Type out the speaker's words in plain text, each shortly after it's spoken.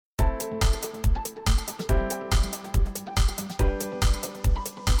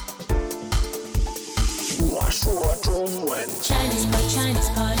说中文。Chinese pot, Chinese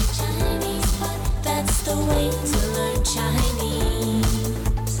pot, Chinese pot. That's the way to learn Chinese.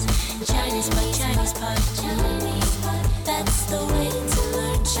 Chinese pot, Chinese pot, Chinese pot. That's the way to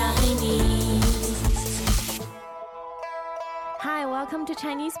learn Chinese. Hi, welcome to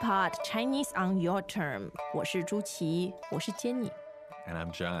Chinese Pod, Chinese on your term. 我是朱琪，我是 Jenny。And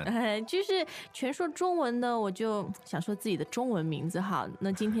I'm John. 就是全说中文呢，我就想说自己的中文名字哈。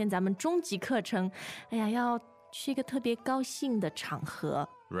那今天咱们中级课程，要去一个特别高兴的场合。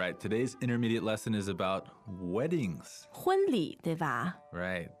Right, today's intermediate lesson is about weddings. 婚礼，对吧？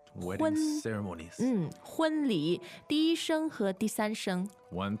 Right, wedding ceremonies. 婚礼，第一声和第三声。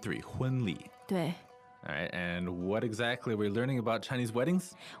1-3, 婚礼。对。All right, and what exactly are we learning about Chinese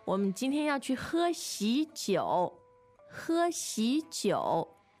weddings? 我们今天要去喝喜酒。喝喜酒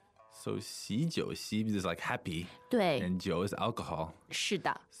So 喜酒 喜 is like happy. 对 And 酒 is alcohol. 是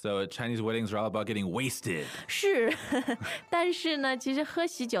的 So Chinese weddings are all about getting wasted. 是但是呢其实喝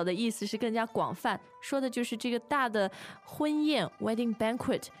喜酒的意思是更加广泛，说的就是这个大的婚宴 wedding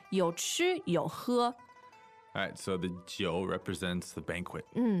banquet 有吃有喝。 All right, so the 酒 represents the banquet.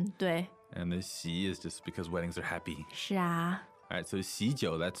 对 And the 喜 is just because weddings are happy. 是啊 All right, so 喜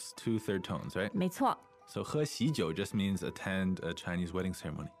酒 that's 2 third tones, right? 没错 So 喝喜酒 just means attend a Chinese wedding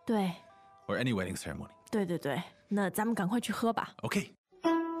ceremony. 对 Or any wedding ceremony. 对对对，那咱们赶快去喝吧。 Okay.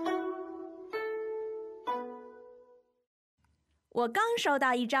 我刚收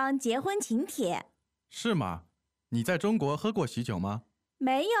到一张结婚请帖。是吗？你在中国喝过喜酒吗？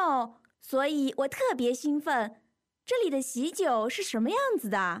没有，所以我特别兴奋。这里的喜酒是什么样子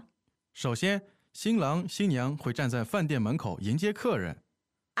的？首先，新郎新娘会站在饭店门口迎接客人。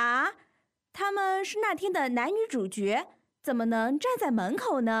啊，他们是那天的男女主角，怎么能站在门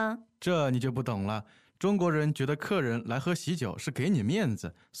口呢？这你就不懂了。中国人觉得客人来喝喜酒是给你面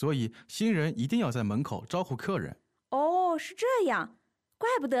子，所以新人一定要在门口招呼客人。哦，是这样，怪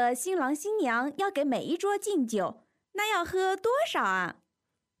不得新郎新娘要给每一桌敬酒，那要喝多少啊？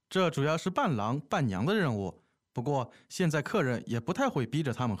这主要是伴郎伴娘的任务，不过现在客人也不太会逼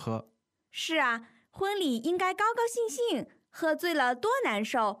着他们喝。是啊，婚礼应该高高兴兴，喝醉了多难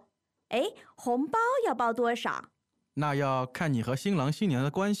受。哎，红包要包多少？那要看你和新郎新娘的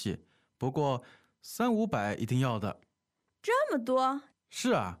关系，不过300-500一定要的。这么多？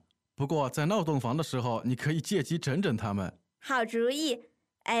是啊，不过在闹洞房的时候，你可以借机整整他们。好主意。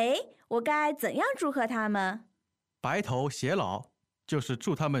哎，我该怎样祝贺他们？白头偕老，就是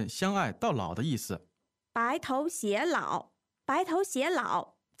祝他们相爱到老的意思。白头偕老，白头偕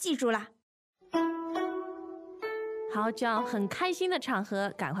老，记住啦。好，这样很开心的场合，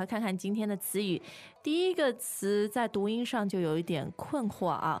赶快看看今天的词语。第一个词在读音上就有一点困惑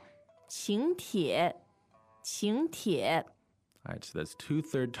啊，请帖，请帖。All right, so that's 2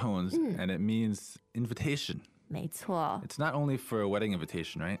 third tones, and it means invitation. 没错， It's not only for a wedding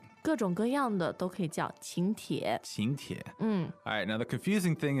invitation, right? 各种各样的都可以叫请帖。请帖. All right, now the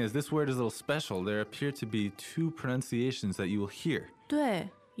confusing thing is this word is a little special. There appear to be 2 pronunciations that you will hear. 对，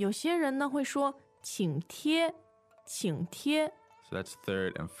有些人呢会说请帖，请帖。 So that's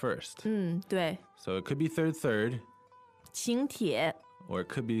third and first. 对， So it could be third, 请帖， or it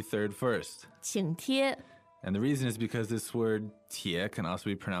could be third first. 请帖。 And the reason is because this word 帖 can also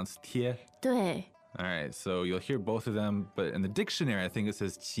be pronounced 贴. 对， All right, so you'll hear both of them, but in the dictionary, I think it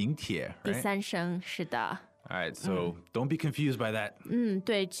says 请帖, 第 right? 三声是的。 All right, so don't be confused by that.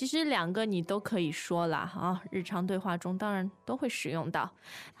 对，其实两个你都可以说啦啊，日常对话中当然都会使用到。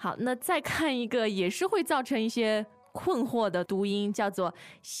好，那再看一个也是会造成一些困惑的读音，叫做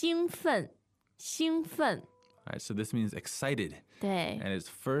兴奋，兴奋。 All right, so this means excited. 对， And it's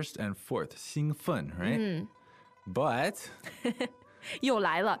first and fourth, 兴奋, right? But 又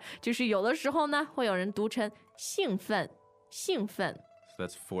来了，就是有的时候呢，会有人读成兴奋，兴奋。 so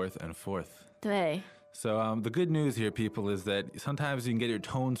that's fourth and fourth. 对， So the good news here, people, is that sometimes you can get your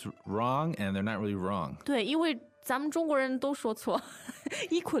tones wrong, and they're not really wrong. 对，因为咱们中国人都说错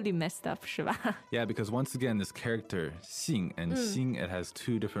，equally messed up 是吧？ Yeah, because once again, this character 兴 and 兴 it has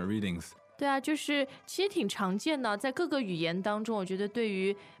 2 different readings. 对啊，就是其实挺常见的，在各个语言当中，我觉得对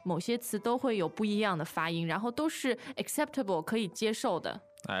于某些词都会有不一样的发音，然后都是 acceptable 可以接受的。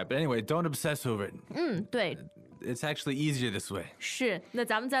All right, but anyway, don't obsess over it. 对， It's actually easier this way. 是。那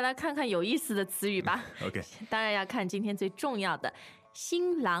咱们再来看看有意思的词语吧。 Okay. 当然要看今天最重要的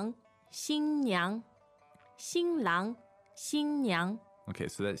新郎、新娘、新郎、新娘。 Okay,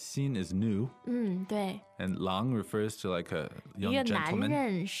 so that 新 is new, 对， and 郎 refers to like a 一 young 个男 gentleman.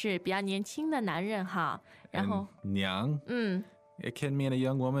 人是比较年轻的男人哈，然后 And 娘, it can mean a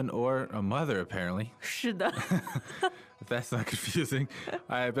young woman or a mother, apparently. 是的， if that's not confusing.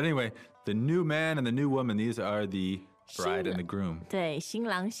 All right, but anyway, the new man and the new woman, these are the bride and the groom. 对，新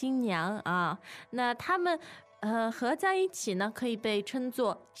郎新娘啊，那他们合在一起呢，可以被称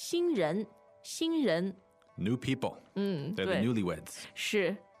作新人。新人 New people. They're the 对 newlyweds.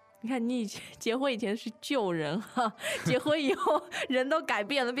 是。你看，你结婚以前是旧人哈，结婚以后人都改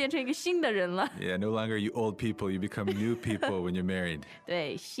变了，变成一个新的人了。Yeah, no longer you old people, you become new people when you're married.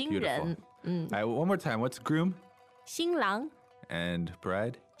 对，新人 Beautiful. All right, one more time. What's groom 新郎、 and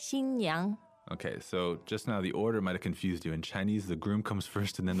bride? 新娘。 Okay, so just now the order might have confused you. In Chinese, the groom comes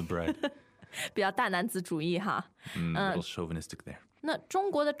first and then the bride. 比较大男子主义哈。A little chauvinistic there. 那中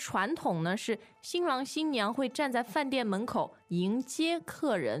国的传统呢是新郎新娘会站在饭店门口迎接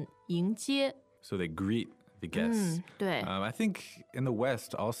客人，迎接。 So they greet the guests. 对 I think in the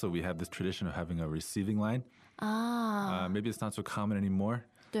West also we have this tradition of having a receiving line. 啊， Maybe it's not so common anymore,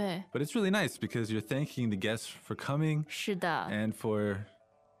 对， but it's really nice because you're thanking the guests for coming 是的， and for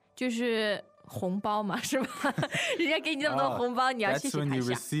就是红包嘛，是吧？人家给你那么多红包，你要谢 that's 谢 when 他一 you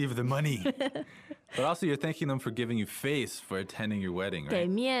下， receive the money. But also you're thanking them for giving you face for attending your wedding, 给 right?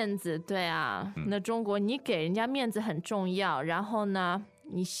 面子，对啊。那中国你给人家面子很重要，然后呢，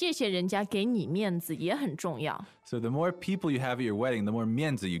你谢谢人家给你面子也很重要。 So the more people you have at your wedding, the more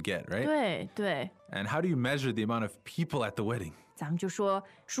mianzi you get, right? 对对， And how do you measure the amount of people at the wedding? 咱们就说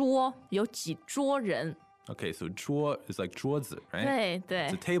桌有几桌人， Okay, so 桌 is like 桌子, right? 对对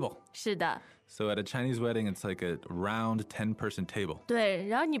It's a，table. 是的。 So at a Chinese wedding, it's like a round 10-person table. 对，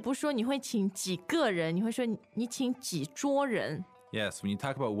然后你不说你会请几个人，你会说你请几桌人， Yes, when you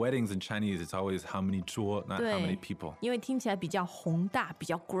talk about weddings in Chinese, it's always how many 桌, not how many 对 people. 因为听起来比较宏大，比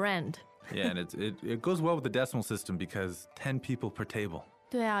较 grand。 Yeah, and it goes well with the decimal system because 10 people per table.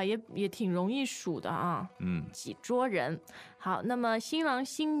 对啊，也挺容易数的啊。几桌人。好，那么新郎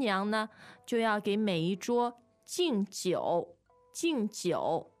新娘呢，就要给每一桌敬酒，敬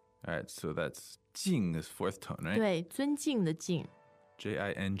酒。 All right, so that's 敬 is fourth tone, right? 对，尊敬的敬。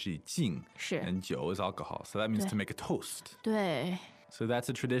 J-I-N-G, 敬. 是 And 酒 is alcohol, so that means to make a toast. 对， So that's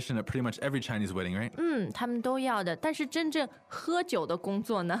a tradition at pretty much every Chinese wedding, right? 他们都要的。但是真正喝酒的工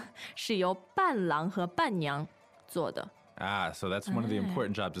作呢，是由伴郎和伴娘做的。 So that's one of the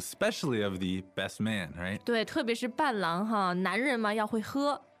important jobs, especially of the best man, right? 对，特别是伴郎哈，男人嘛要会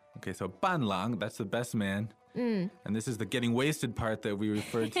喝。 Okay, so 伴郎, that's the best man. And this is the getting wasted part that we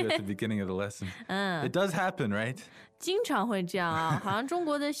referred to at the beginning of the lesson. It does happen, right? 经常会这样啊，好像中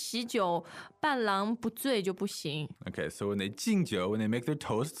国的喜酒，伴郎不醉就不行。 Okay, so when they 敬酒, when they make their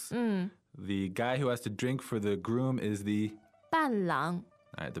toasts, the guy who has to drink for the groom is the 伴郎，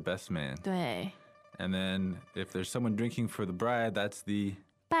 all right, the best man. 对， And then if there's someone drinking for the bride, that's the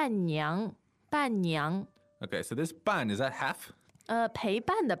伴娘，伴娘， okay. So this 伴 is that half? 陪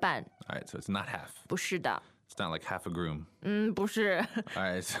伴的伴， All right, so it's not half. 不是的， It's not like half a groom. 不是， All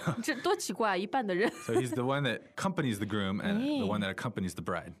right, so 这多奇怪，一半的人。 so he's the one that accompanies the groom and the one that accompanies the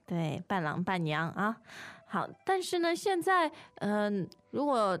bride. 对，伴郎伴娘啊，好，但是呢，现在，如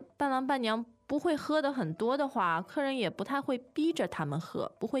果伴郎伴娘不会喝的很多的话，客人也不太会逼着他们喝，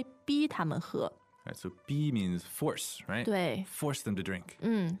不会逼他们喝。 All right, so B means force, right? 对， Force them to drink.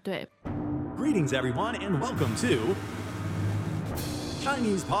 对， Greetings, everyone, and welcome to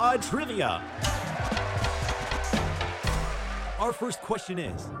Chinese Pod Trivia. Our first question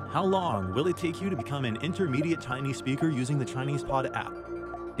is, how long will it take you to become an intermediate Chinese speaker using the Chinese Pod app?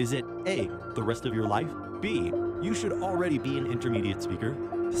 Is it A, the rest of your life? B, you should already be an intermediate speaker?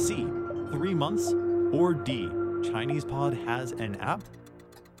 C, 3 months? Or D, Chinese Pod has an app?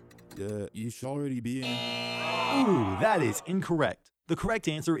 You should already be in. Ooh, that is incorrect. The correct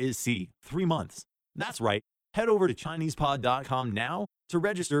answer is C, 3 months. That's right. Head over to ChinesePod.com now to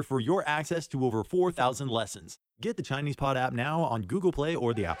register for your access to over 4,000 lessons. Get the Chinese Pod app now on Google Play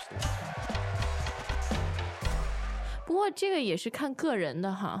or the App Store. 不过这个也是看个人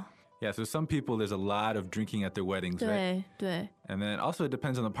的哈。 Yeah, so some people, there's a lot of drinking at their weddings, right? 对对， And then also it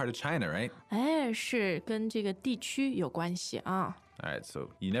depends on the part of China, right? 哎，是跟这个地区有关系啊。 All right, so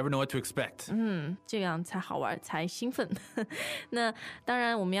you never know what to expect. 这样才好玩，才兴奋。那当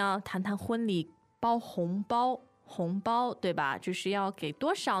然，我们要谈谈婚礼包红包，红包对吧？就是要给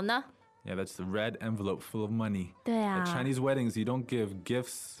多少呢？ Yeah, that's the red envelope full of money. 对啊 At Chinese weddings, you don't give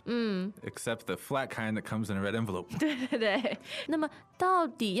gifts except the flat kind that comes in a red envelope. 对对对。那么到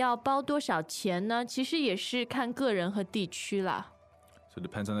底要包多少钱呢？其实也是看个人和地区啦。 So it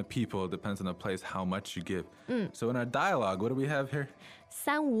depends on the people, it depends on the place, how much you give. So in our dialogue, what do we have here?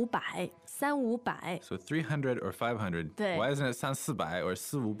 300-500，300-500。 So 300 or 500. 네. Why isn't it 300 or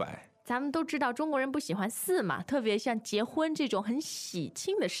 400? 咱们都知道中国人不喜欢4嘛，特别像结婚这种很喜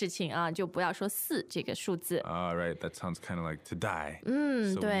庆的事情啊，就不要说4这个数字。Right, that sounds kind of like to die.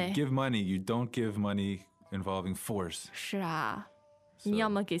 So 对。 when you give money, you don't give money involving fours. 是啊，你要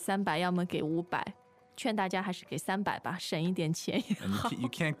么给300，要么给500，劝大家还是给300吧，省一点钱也 And 好。 you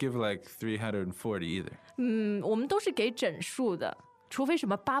can't give like 340 either. 我们都是给整数的，除非什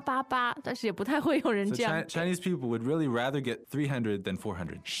么888，但是也不太会有人 So 这样。 Chinese people would really rather get 300 than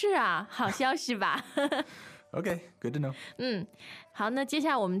 400. 是啊，好消息吧？ Okay, good to know. 好，那接下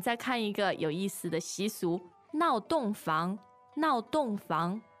来我们再看一个有意思的习俗——闹洞房。闹洞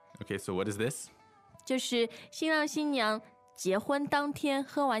房 Okay, so what is this? 就是新郎新娘结婚当天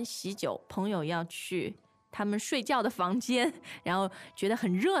喝完喜酒，朋友要去他们睡觉的房间，然后觉得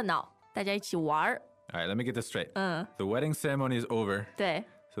很热闹，大家一起玩儿。All right, let me get this straight. The wedding ceremony is over. 对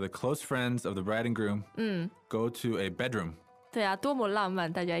So the close friends of the bride and groom go to a bedroom 对啊，多么浪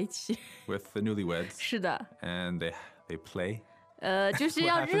漫，大家一起。 with the newlyweds 是的。 and they play. 就是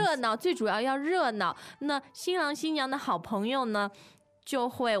要热闹，最主要要热闹。那新郎新娘的好朋友呢，就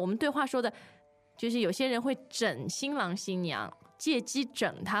会我们对话说的，就是有些人会整新郎新娘，借机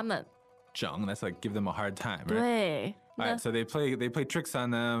整他们。 Zheng, that's like give them a hard time, right? 对， All 那 right, so they play tricks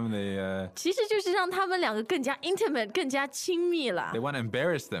on them. They 其实就是让他们两个更加 intimate， 更加亲密了 they。want to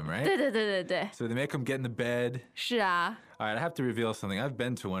embarrass them, right? 对对对对对， So they make them get in the bed. 是啊。 All right, I have to reveal something. I've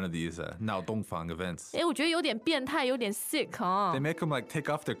been to one of these Nao Dongfang events. 我觉得有点变态，有点 sick 哦 They。make them like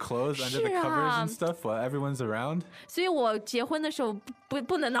take off their clothes under the 是啊。 covers and stuff while everyone's around. 所以我结婚的时候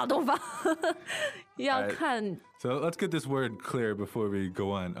不能闹洞房，要看 So let's get this word clear before we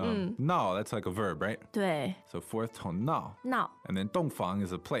go on. Nao, that's like a verb, right? 对 So fourth tone Nao. 闹， And then Dongfang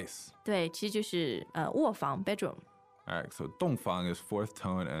is a place. 对，其实就是卧房 bedroom。 All right, so Dongfang is fourth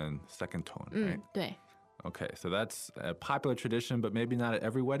tone and second tone, right? 对。 Okay, so that's a popular tradition, but maybe not at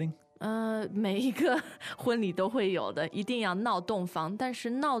every wedding. 每一个婚礼都会有的，一定要闹洞房，但是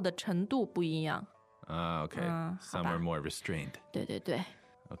闹的程度不一样。 Okay, some 好吧。 are more restrained. 对对对，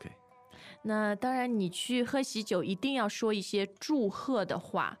 Okay. 那当然，你去喝喜酒一定要说一些祝贺的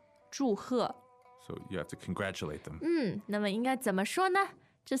话，祝贺。 So you have to congratulate them. 那么应该怎么说呢？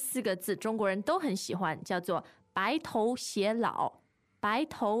这4个字中国人都很喜欢，叫做白头偕老。白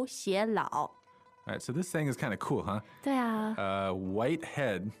头偕老。 All right, so this saying is kind of cool, huh? 对啊， White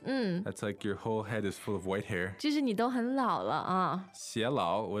head. That's like your whole head is full of white hair. 就是你都很老了啊。xie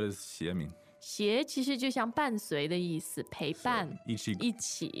lao, what does xie mean? 偕其实就像伴随的意思，陪伴，一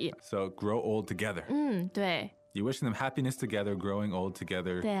起。 So grow old together. 对。 You wish them happiness together, growing old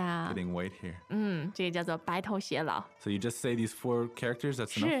together, 对啊。 getting white hair. 这个叫做白头偕老。 So you just say these 4 characters,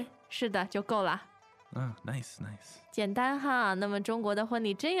 that's enough? 是的，就够了。 Oh, nice, nice. 简单哈，那么中国的婚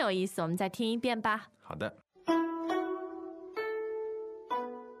礼真有意思，我们再听一遍吧。好的。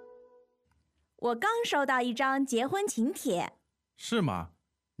我刚收到一张结婚请帖。是吗？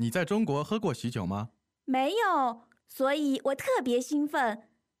你在中国喝过喜酒吗？没有，所以我特别兴奋。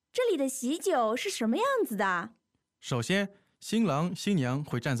这里的喜酒是什么样子的？首先，新郎新娘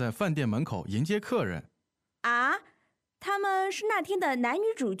会站在饭店门口迎接客人。啊，他们是那天的男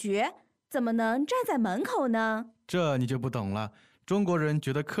女主角，怎么能站在门口呢？这你就不懂了。中国人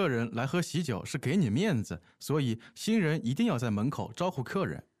觉得客人来喝喜酒是给你面子，所以新人一定要在门口招呼客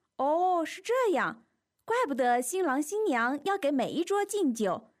人。哦，是这样，怪不得新郎新娘要给每一桌敬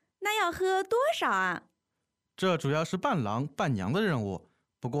酒，那要喝多少啊？这主要是伴郎伴娘的任务，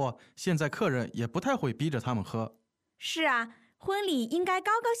不过现在客人也不太会逼着他们喝。是啊，婚礼应该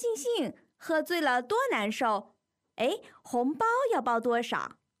高高兴兴，喝醉了多难受。哎，红包要包多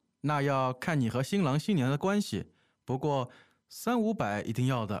少？那要看你和新郎新娘的关系，不过300-500一定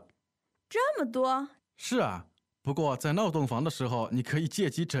要的。这么多？是啊，不过在闹洞房的时候，你可以借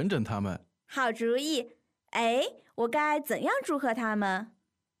机整整他们。好主意。哎，我该怎样祝贺他们？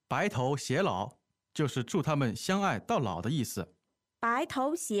白头偕老，就是祝他们相爱到老的意思。白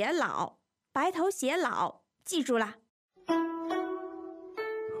头偕老，白头偕老，记住了。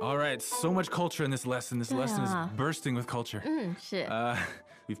All right, so much culture in this lesson. This lesson is bursting with culture. 是。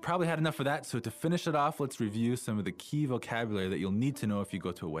 We've probably had enough of that, so to finish it off, let's review some of the key vocabulary that you'll need to know if you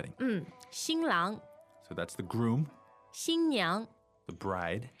go to a wedding. 新郎。 So that's the groom, 新娘。 the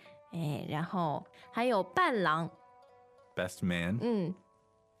bride, 然后还有伴郎。 best man,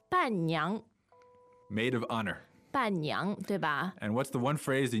 伴娘。 maid of honor. 伴娘，对吧？ And what's the one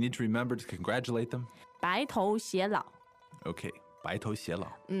phrase you need to remember to congratulate them? 白头偕老。 Okay, 白头偕老.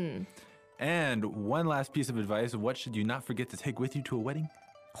 And one last piece of advice, what should you not forget to take with you to a wedding?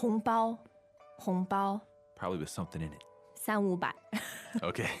 红包，红包。 Probably with something in it. 300-500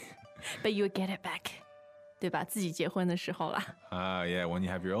 Okay. But you get it back. 对吧？自己结婚的时候啦。Yeah, when you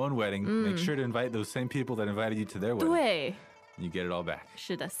have your own wedding, make sure to invite those same people that invited you to their wedding. 对。You get it all back.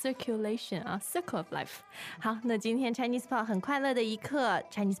 是的 ，circulation 啊 ，circle of life。好，那今天 Chinese Pod 很快乐的一刻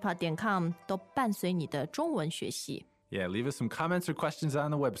 ，ChinesePod.com 都伴随你的中文学习。Yeah, leave us some comments or questions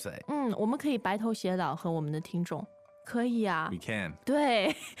on the website. 我们可以白头偕老和我们的听众，可以啊。We can.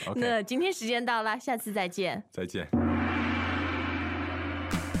 对， Okay. 那今天时间到了，下次再见。再见。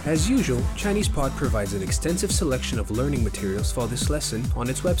As usual, ChinesePod provides an extensive selection of learning materials for this lesson on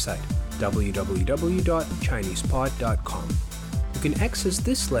its website, www.chinesepod.com. You can access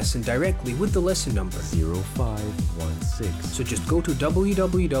this lesson directly with the lesson number 0516. So just go to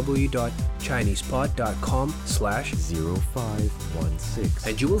www.chinesepod.com/0516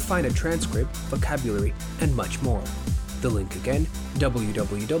 and you will find a transcript, vocabulary, and much more. The link again,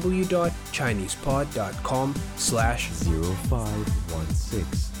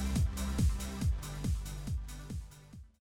 www.chinesepod.com/0516.